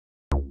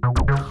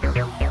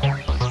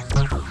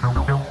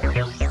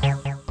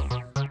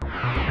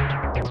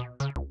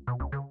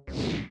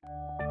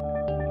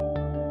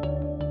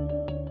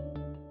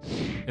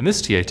In this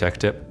TA Tech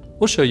tip,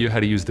 we'll show you how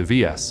to use the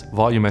VS,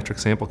 Volumetric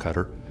Sample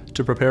Cutter,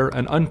 to prepare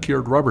an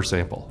uncured rubber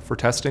sample for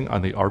testing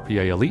on the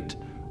RPA Elite,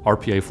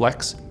 RPA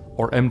Flex,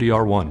 or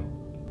MDR1.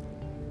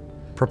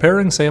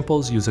 Preparing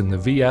samples using the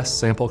VS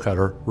Sample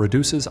Cutter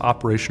reduces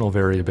operational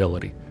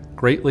variability,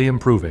 greatly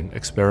improving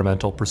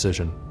experimental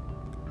precision.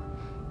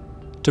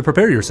 To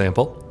prepare your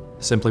sample,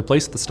 simply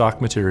place the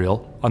stock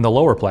material on the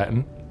lower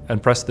platen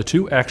and press the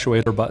two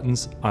actuator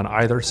buttons on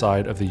either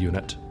side of the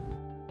unit.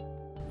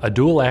 A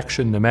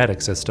dual-action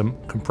pneumatic system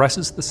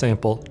compresses the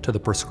sample to the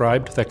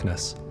prescribed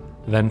thickness,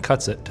 then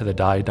cuts it to the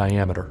die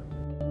diameter.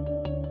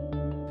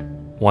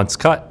 Once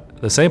cut,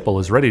 the sample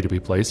is ready to be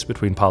placed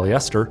between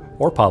polyester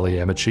or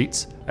polyamide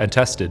sheets and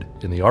tested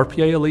in the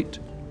RPA Elite,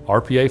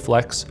 RPA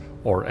Flex,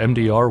 or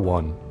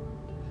MDR1.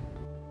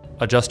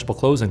 Adjustable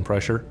closing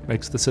pressure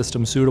makes the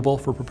system suitable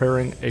for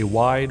preparing a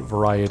wide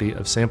variety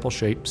of sample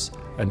shapes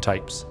and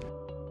types,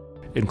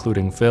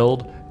 including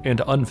filled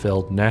and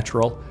unfilled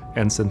natural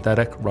and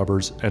synthetic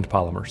rubbers and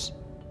polymers.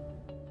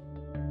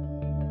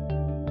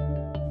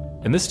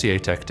 In this TA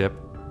Tech tip,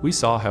 we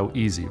saw how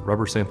easy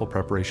rubber sample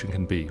preparation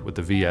can be with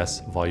the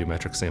VS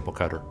Volumetric Sample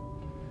Cutter.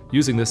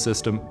 Using this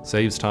system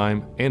saves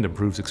time and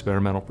improves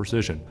experimental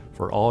precision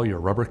for all your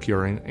rubber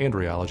curing and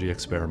rheology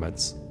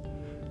experiments.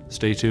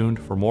 Stay tuned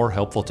for more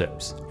helpful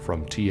tips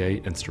from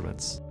TA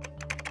Instruments.